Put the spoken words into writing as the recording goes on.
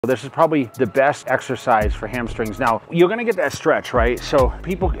This is probably the best exercise for hamstrings. Now, you're gonna get that stretch, right? So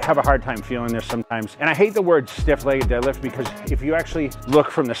people have a hard time feeling this sometimes. And I hate the word stiff-legged deadlift because if you actually look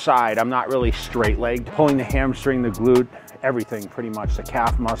from the side, I'm not really straight-legged. Pulling the hamstring, the glute, everything pretty much, the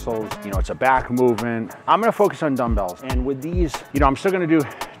calf muscles, you know, it's a back movement. I'm gonna focus on dumbbells. And with these, you know, I'm still gonna do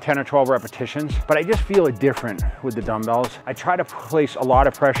 10 or 12 repetitions, but I just feel it different with the dumbbells. I try to place a lot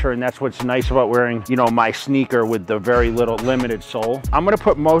of pressure, and that's what's nice about wearing, you know, my sneaker with the very little limited sole. I'm gonna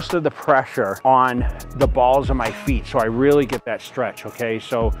put most of the pressure on the balls of my feet so I really get that stretch, okay?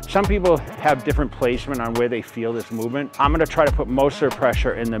 So some people have different placement on where they feel this movement. I'm gonna try to put most of the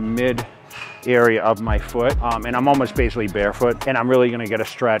pressure in the mid area of my foot, and I'm almost basically barefoot, and I'm really gonna get a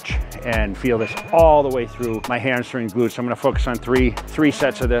stretch and feel this all the way through my hamstring glutes. So I'm gonna focus on three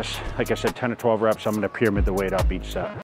sets of this. Like I said, 10 to 12 reps. I'm gonna pyramid the weight up each set.